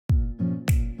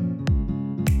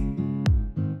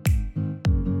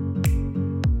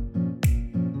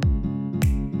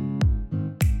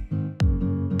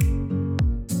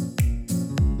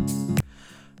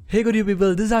Hey good you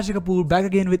people, this is Aashay Kapoor back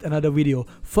again with another video.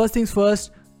 First things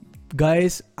first,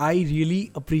 guys, I really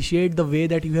appreciate the way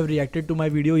that you have reacted to my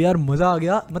video. यार मज़ा आ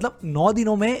गया, मतलब 9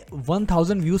 दिनों में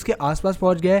 1000 views के आसपास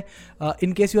पहुंच गए.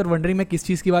 In case you are wondering मैं किस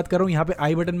चीज़ की बात कर रहा हूँ, यहाँ पे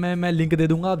आई बटन में मैं लिंक दे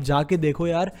दूंगा, आप जाके देखो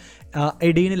यार.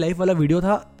 ए डे इन लाइफ वाला वीडियो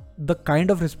था. The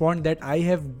kind of response that I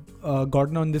have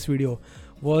gotten on this video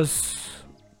was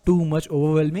too much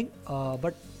overwhelming,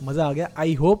 but मज़ा आ गया.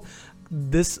 I hope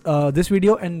this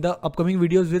video and the upcoming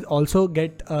videos will also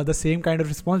get the same kind of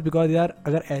response, because यार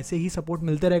अगर ऐसे ही support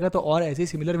मिलते रहेगा तो और ऐसे ही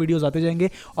सिमिलर वीडियोस आते जाएंगे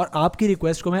और आपकी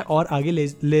रिक्वेस्ट को मैं और आगे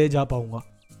ले जा पाऊँगा.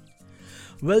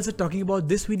 Well, so talking about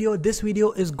this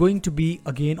video is going to be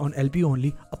again on LPU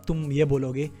only. अब तुम ये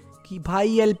बोलोगे कि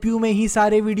भाई LPU में ही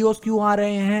सारे वीडियोस क्यों आ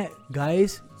रहे हैं.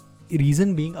 गाइस,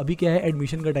 रीज़न बीइंग अभी क्या है,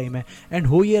 एडमिशन का टाइम है एंड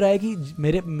हो ये रहा है कि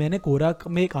मैंने कोरा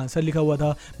में एक आंसर लिखा हुआ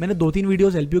था, मैंने 2-3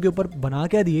 वीडियोस एलपीयू के ऊपर बना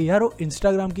क्या दिए यार. वो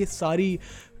इंस्टाग्राम की सारी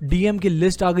डीएम की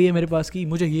लिस्ट आ गई है मेरे पास कि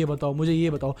मुझे ये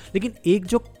बताओ. लेकिन एक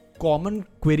जो कॉमन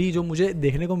क्वेरी जो मुझे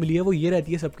देखने को मिली है वो ये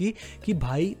रहती है सबकी कि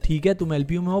भाई ठीक है तुम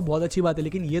एलपीयू में हो, बहुत अच्छी बात है,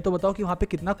 लेकिन ये तो बताओ कि वहाँ पे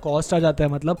कितना कॉस्ट आ जाता है.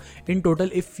 मतलब in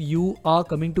total if you are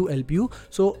coming to LPU,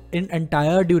 so in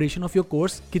entire duration of your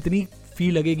course कितनी फी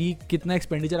लगेगी, कितना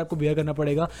एक्सपेंडिचर आपको बेयर करना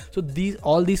पड़ेगा. So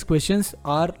all these questions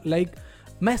are like,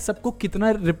 मैं सबको कितना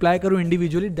रिप्लाई करूँ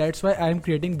individually. That's why I am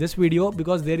creating this video,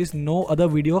 because there is no other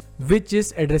video which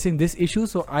is addressing this issue.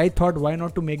 So I thought why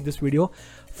not to make this video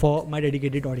for my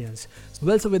dedicated audience.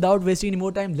 Well, so without wasting any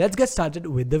more time, let's get started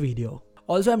with the video.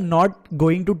 Also I am not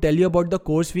going to tell you about the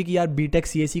course fee कि यार BTech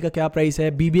CSC का क्या price है,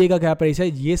 BBA का क्या price है.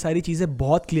 ये सारी चीज़ें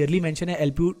बहुत क्लियरली मेंशन है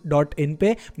LPU.in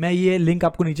पे. मैं ये लिंक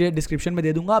आपको नीचे डिस्क्रिप्शन में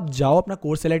दे दूंगा, आप जाओ अपना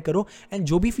कोर्स सेलेक्ट करो एंड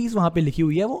जो भी फीस वहाँ पे लिखी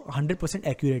हुई है वो 100%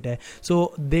 एक्यूरेट है.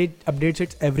 सो दे updates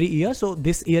it's every year. So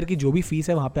this year की जो भी फीस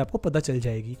है वहाँ पे आपको पता चल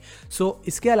जाएगी. सो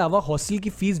इसके अलावा हॉस्टल की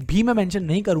फीस भी मैं मेंशन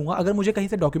नहीं करूँगा. अगर मुझे कहीं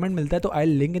से डॉक्यूमेंट मिलता है तो I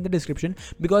link in the description,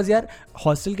 because यार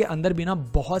हॉस्टल के अंदर भी ना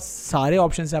बहुत सारे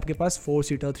ऑप्शन है आपके पास, 4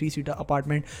 seater 3 seater apartment.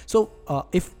 So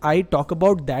if I talk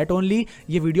about that only,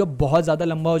 ये वीडियो बहुत ज़्यादा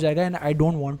लंबा हो जाएगा and I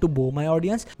don't want to बो my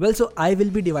audience. Well, so I will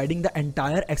be dividing the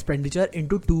entire expenditure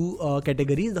into 2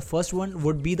 categories. The first one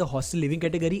would be the hostel living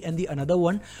category and the another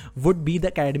one would be the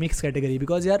academics category.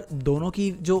 Because यार दोनों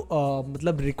की जो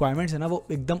मतलब requirements है ना वो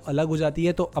एकदम अलग हो जाती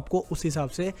है, तो आपको उस हिसाब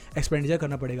से एक्सपेंडिचर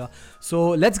करना पड़ेगा.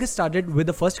 So let's get started with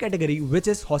the first category which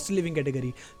is hostel living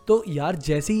category. तो यार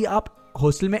जैसे ही आप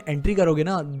हॉस्टल में एंट्री करोगे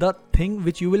ना, the thing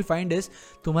which you will find is,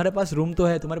 तुम्हारे पास रूम तो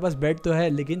है, तुम्हारे पास बेड तो है,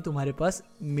 लेकिन तुम्हारे पास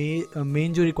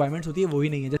मेन जो रिक्वायरमेंट्स होती है वो ही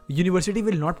नहीं है. University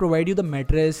will not provide you the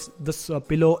mattress, the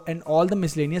pillow and all the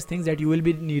miscellaneous things that you will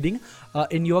be needing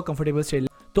in your comfortable stay.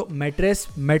 तो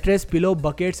mattress pillow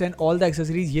buckets and all the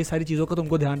accessories, ये सारी चीज़ों का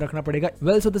तुमको ध्यान रखना पड़ेगा.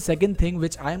 Well, so the second thing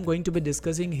which I am going to be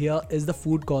discussing here is the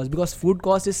food cost, because food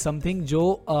cost is something जो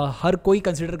हर कोई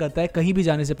कंसिडर करता है कहीं भी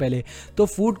जाने से पहले. तो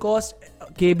फूड कॉस्ट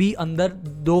के भी अंदर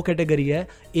 2 कैटेगरी है.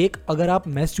 एक अगर आप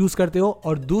मेस चूज़ करते हो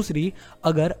और दूसरी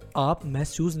अगर आप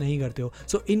मेस चूज़ नहीं करते हो.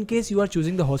 सो in case you are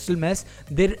choosing the hostel mess,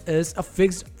 there is a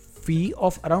fixed fee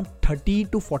of around 30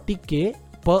 to 40K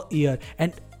per year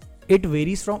and it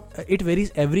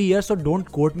varies every year, so don't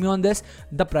quote me on this.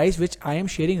 The price which I am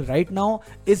sharing right now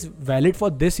is valid for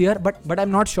this year, but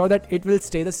I'm not sure that it will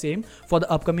stay the same for the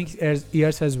upcoming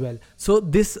years as well. So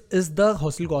this is the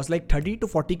hostel cost, like 30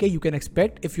 to 40K you can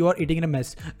expect if you are eating in a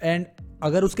mess. And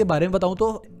अगर उसके बारे में बताऊं तो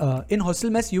in hostel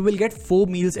mess you will get 4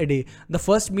 meals a day. The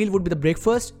first meal would be the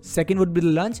breakfast, second would be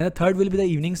the lunch, and the third will be the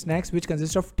evening snacks which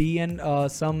consist of tea and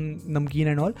some namkeen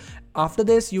and all. After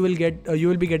this you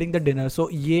will be getting the dinner. So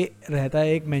ये रहता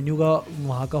है एक menu का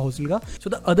वहाँ का hostel का.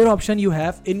 So the other option you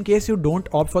have in case you don't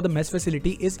opt for the mess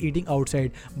facility is eating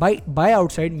outside. By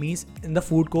outside means in the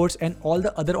food courts and all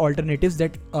the other alternatives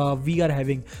that we are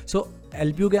having. So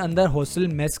LPU के अंदर hostel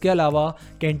mess के अलावा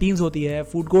canteens होती है,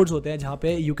 food courts होते हैं जहाँ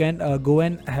पे you can go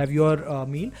and have your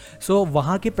meal. सो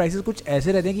वहाँ के प्राइसेस कुछ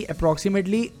ऐसे रहते हैं कि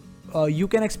approximately you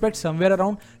can expect somewhere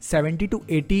around 70 to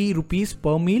 80 rupees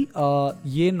पर मील.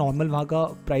 ये नॉर्मल वहाँ का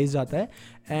प्राइस जाता है.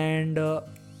 And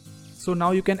so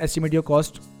now you can estimate your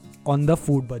cost on the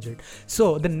food budget.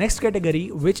 So the next category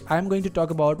which I am going to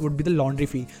talk about would be the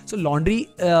laundry fee. So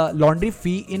laundry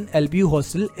fee in LPU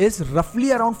hostel is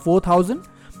roughly around 4,000,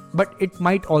 but it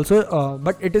might also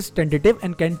but it is tentative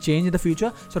and can change in the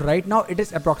future. So right now it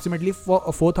is approximately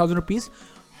 4,000 rupees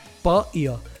per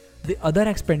year. The other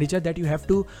expenditure that you have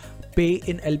to pay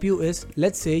in LPU is,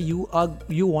 let's say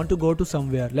you want to go to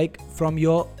somewhere like from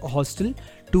your hostel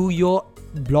to your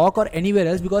block और anywhere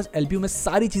else, because LPU में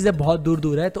सारी चीज़ें बहुत दूर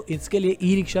दूर है। तो इसके लिए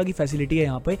ई रिक्शा की फैसिलिटी है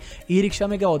यहाँ पे। ई रिक्शा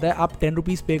में क्या होता है, आप 10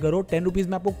 रुपीज़ पे करो, 10 रुपीज़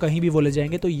में आपको कहीं भी वो ले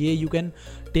जाएंगे, तो ये you can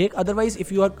take. Otherwise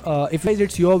if you are if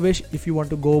it's your wish, if you want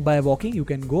to go by walking you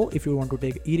can go, if you want to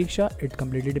take e rickshaw it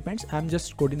completely depends. I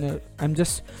am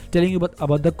just telling you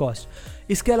about the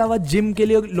cost. इसके अलावा gym के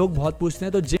लिए लोग बहुत पूछते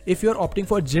हैं, तो if you are opting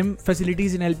for gym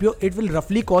facilities in LPU it will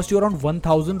रफली cost you around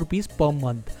 1000 rupees per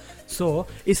month. सो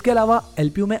इसके अलावा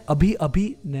एलपीयू में अभी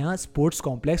नया स्पोर्ट्स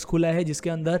कॉम्प्लेक्स खुला है, जिसके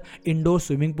अंदर इंडोर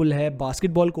स्विमिंग पूल है,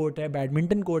 बास्केटबॉल कोर्ट है,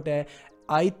 बैडमिंटन कोर्ट है।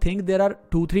 I think there are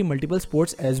 2-3 multiple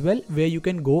sports as well way you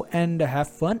can go and have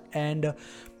fun, and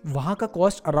वहाँ का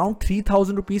cost around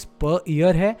 3000 rupees per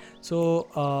year है। So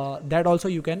that also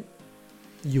you can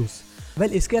use.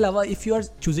 Well इसके अलावा if you are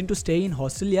choosing to stay in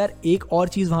hostel, यार एक और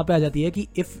चीज़ वहाँ पे आ जाती है कि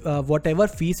if what ever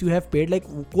fees you have paid, like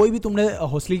कोई भी तुमने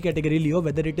हॉस्टल की कैटेगरी ली हो,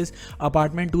 whether it is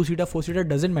apartment 2 seater 4 seater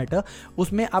doesn't matter,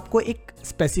 उसमें आपको एक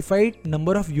स्पेसिफाइड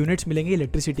नंबर ऑफ यूनिट्स मिलेंगे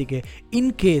इलेक्ट्रिसिटी के।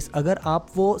 इन केस अगर आप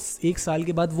वो 1 साल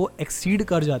के बाद वो एक्सीड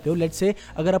कर जाते हो, लेट्स से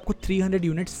अगर आपको 300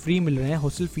 यूनिट्स फ्री मिल रहे हैं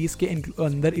हॉस्टल फीस के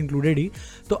अंदर इंक्लूडेड ही,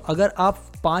 तो अगर आप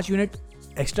 5 यूनिट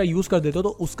एक्स्ट्रा यूज़ कर देते हो तो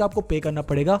उसका आपको पे करना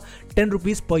पड़ेगा 10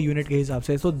 रुपीज़ पर यूनिट के हिसाब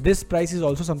से। So this price is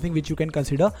also something which you can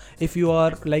consider if you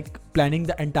are like planning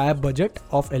the entire budget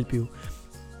of LPU.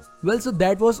 Well, so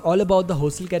that was all about the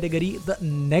hostel category. The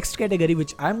next category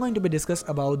which I'm going to be discuss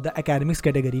about the academics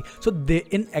category. So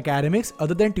in academics,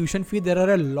 other than tuition fee, there are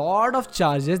a lot of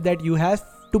charges that you have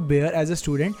to bear as a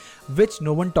student, which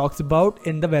no one talks about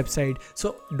in the website.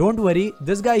 So don't worry,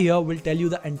 this guy here will tell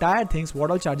you the entire things,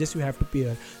 what all charges you have to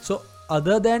bear. So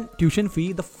other than tuition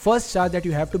fee, the first charge that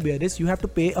you have to bear is you have to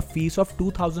pay a fees of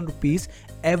 2000 rupees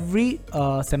every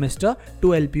semester to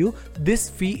LPU. This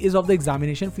fee is of the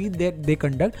examination fee that they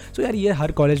conduct. So यार ये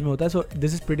हर college में होता है, so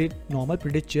this is pretty normal,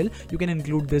 pretty chill. You can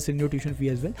include this in your tuition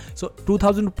fee as well. So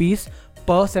 2000 rupees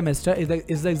per semester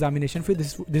is the examination fee.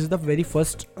 This is the very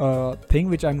first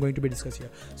thing which I'm going to be discuss here.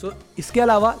 So इसके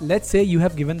अलावा let's say you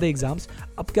have given the exams.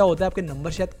 अब क्या होता है, आपके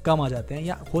number शायद कम आ जाते हैं,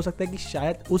 या हो सकता है कि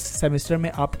शायद उस सेमेस्टर में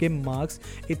आपके मार्क्स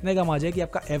इतने कम आ जाए कि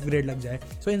आपका F ग्रेड लग जाए.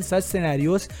 So in such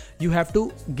scenarios you have to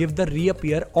give the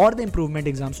reappear or the improvement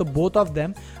exam. So both of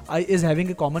them is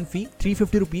having a common fee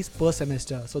 350 rupees per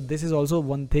semester. So this is also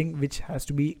one thing which has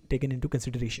to be taken into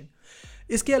consideration.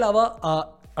 इसके अलावा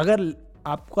अगर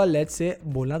आपका let's say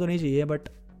बोलना तो नहीं चाहिए but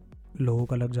लोगों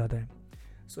का लग जाता है.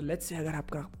 सो लेट्स से अगर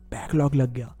आपका बैकलॉग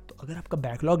लग गया, तो अगर आपका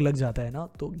बैकलॉग लग जाता है ना,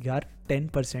 तो यार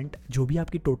 10% जो भी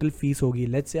आपकी टोटल फीस होगी,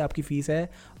 लेट्स से आपकी फ़ीस है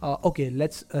okay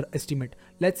let's estimate,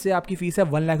 let's say आपकी फ़ीस है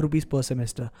 1 लाख रुपीज़ पर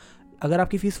सेमेस्टर. अगर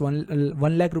आपकी फ़ीस 1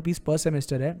 लाख रुपीज़ पर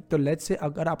सेमेस्टर है, तो लेट्स से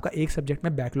अगर आपका एक सब्जेक्ट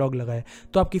में बैकलॉग लगा है,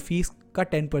 तो आपकी फ़ीस का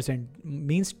 10%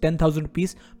 मीन्स 10,000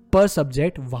 रुपीज़ पर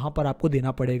सब्जेक्ट वहाँ पर आपको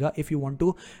देना पड़ेगा if you want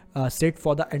to sit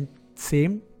for the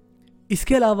same.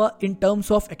 इसके अलावा इन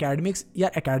टर्म्स ऑफ एकेडमिक्स, या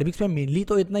एकेडमिक्स में मेनली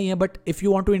तो इतना ही है, but if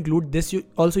you want to include this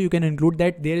also you can include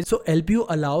that there is. So LPU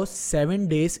allows 7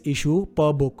 days issue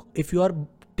पर book if you are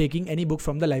taking any book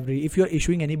from the library. If you are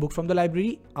issuing any book from the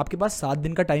library, आपके पास 7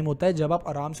 दिन का time होता है जब आप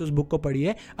आराम से उस बुक को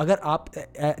पढ़िए. अगर आप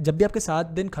जब भी आपके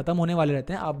 7 दिन खत्म होने वाले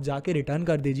रहते हैं, आप जाके रिटर्न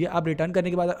कर दीजिए. आप रिटर्न करने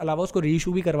के बाद अलावा उसको री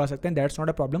इशू भी करवा सकते हैं, that's not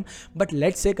a problem. But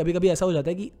let's say कभी कभी ऐसा हो जाता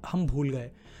है कि हम भूल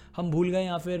गए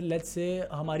या फिर लेट्स से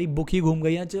हमारी बुक ही घूम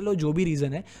गई, या चलो जो भी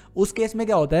रीज़न है, उस केस में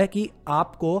क्या होता है कि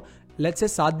आपको लेट्स से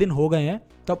 7 दिन हो गए हैं,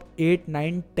 तो अब 8,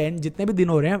 9, 10 जितने भी दिन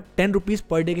हो रहे हैं 10 रुपीज़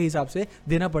पर डे के हिसाब से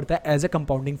देना पड़ता है as a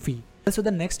compounding fee. So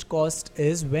the next cost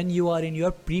is when you are in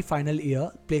your pre final year.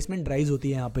 Placement drives होती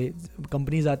है, यहाँ पे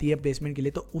कंपनीज आती है प्लेसमेंट के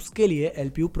लिए, तो उसके लिए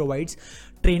LPU provides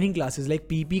training classes like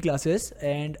PP classes,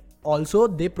 and also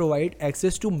they provide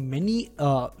access to many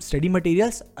study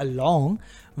materials along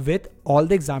with all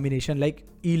the examination like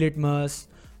e-litmus,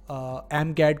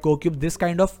 MCAT, CoCube, this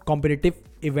kind of competitive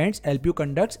events LPU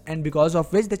conducts, and because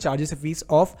of which the charges a fees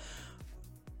of,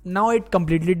 now it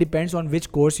completely depends on which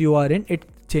course you are in. It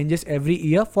changes every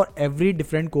year for every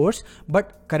different course,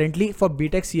 but currently for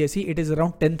BTech CSE it is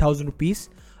around 10,000 rupees,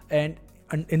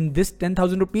 and in this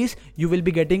 10,000 rupees you will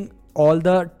be getting all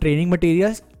the training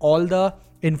materials, all the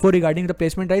info regarding the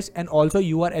placement drives, and also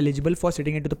you are eligible for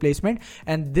sitting into the placement,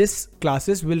 and this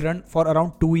classes will run for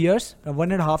around 2 years,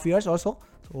 1.5 years or so.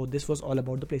 So this was all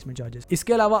about the placement charges.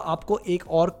 इसके अलावा आपको एक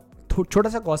और छोटा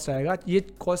सा cost आएगा. ये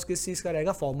cost किस चीज़ का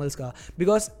रहेगा? फॉर्मल्स का,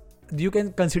 because you can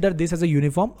consider this as a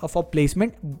uniform for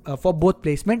placement, for both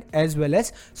placement as well as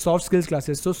soft skills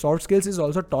classes. So soft skills is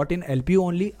also taught in LPU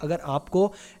only. अगर आपको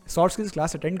soft skills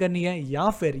class attend करनी है या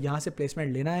फिर यहाँ से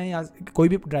placement लेना है या कोई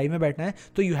भी ड्राइव में बैठना है,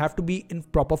 तो you have to be in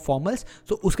proper formals.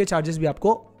 So उसके charges भी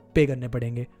आपको पे करने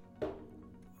पड़ेंगे.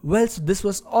 Well, so this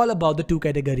was all about the 2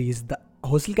 categories, the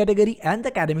hostel category and the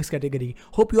academics category.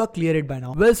 Hope you are clear it by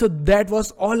now. Well, so that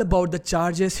was all about the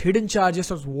charges, hidden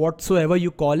charges or whatsoever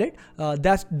you call it.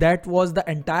 That was the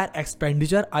entire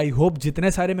expenditure. I hope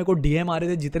जितने सारे मेरे को DM आ रहे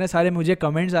थे, जितने सारे मुझे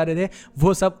comments आ रहे थे,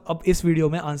 वो सब अब इस वीडियो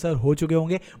में आंसर हो चुके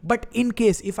होंगे. But in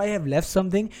case if I have left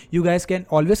something, you guys can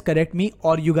always correct me,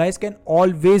 or you guys can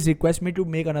always request me to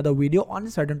make another video on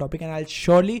a certain topic, and I'll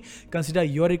surely consider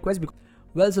your request.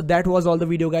 Well, so that was all the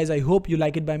video, guys. I hope you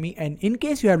like it by me, and in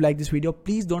case you have liked this video,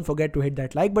 please don't forget to hit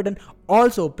that like button.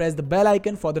 Also press the bell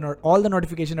icon for all the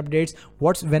notification updates.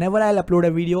 Whenever I'll upload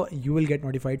a video, you will get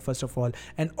notified first of all.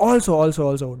 And also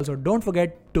don't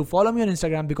forget to follow me on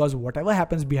Instagram, because whatever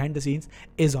happens behind the scenes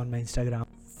is on my Instagram.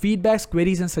 Feedbacks,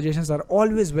 queries and suggestions are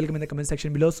always welcome in the comment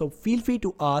section below, so feel free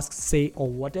to ask, say or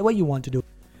whatever you want to do.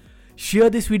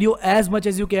 Share this video as much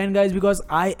as you can, guys, because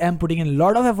I am putting in a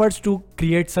lot of efforts to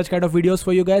create such kind of videos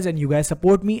for you guys, and you guys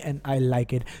support me and I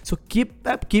like it. So keep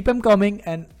them coming,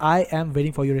 and I am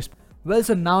waiting for your response. Well,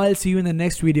 so now I'll see you in the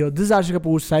next video. This is Aashay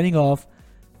Kapoor signing off.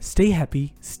 Stay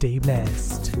happy, stay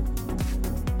blessed.